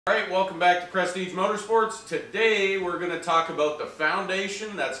Alright, welcome back to Prestige Motorsports. Today we're going to talk about the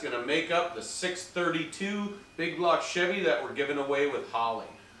foundation that's going to make up the 632 big block Chevy that we're giving away with Holley.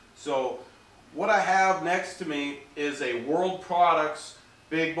 So what I have next to me is a World Products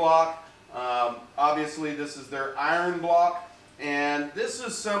big block. Obviously this is their iron block, and this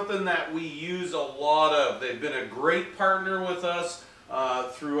is something that we use a lot of. They've been a great partner with us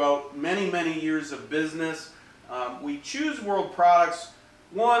throughout many years of business. We choose World Products.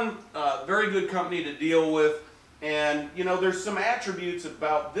 One, very good company to deal with, and you know, there's some attributes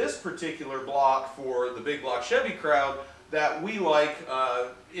about this particular block for the big block Chevy crowd that we like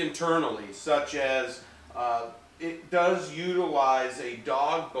internally, such as it does utilize a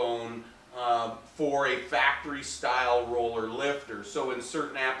dog bone for a factory style roller lifter. So in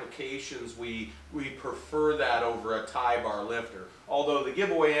certain applications we prefer that over a tie bar lifter. Although the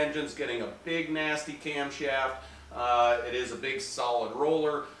giveaway engine's getting a big nasty camshaft, it is a big solid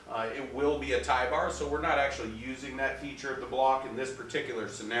roller. It will be a tie bar, so we're not actually using that feature of the block in this particular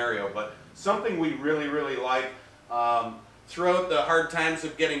scenario, but something we really like. Throughout the hard times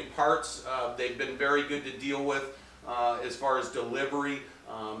of getting parts, they've been very good to deal with as far as delivery.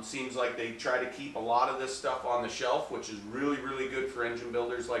 Seems like they try to keep a lot of this stuff on the shelf, which is really good for engine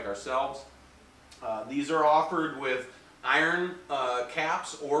builders like ourselves. These are offered with iron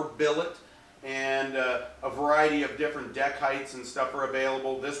caps or billet, and a variety of different deck heights and stuff are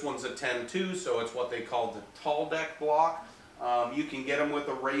available. This one's a 10-2, so it's what they call the tall deck block. You can get them with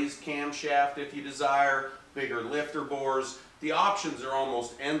a raised camshaft if you desire, bigger lifter bores. The options are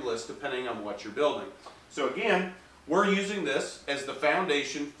almost endless depending on what you're building. So again, we're using this as the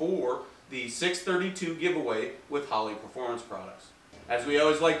foundation for the 632 giveaway with Holley Performance Products. As we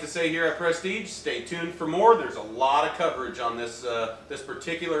always like to say here at Prestige, stay tuned for more. There's a lot of coverage on this, this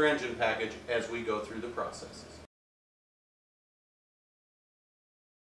particular engine package as we go through the processes.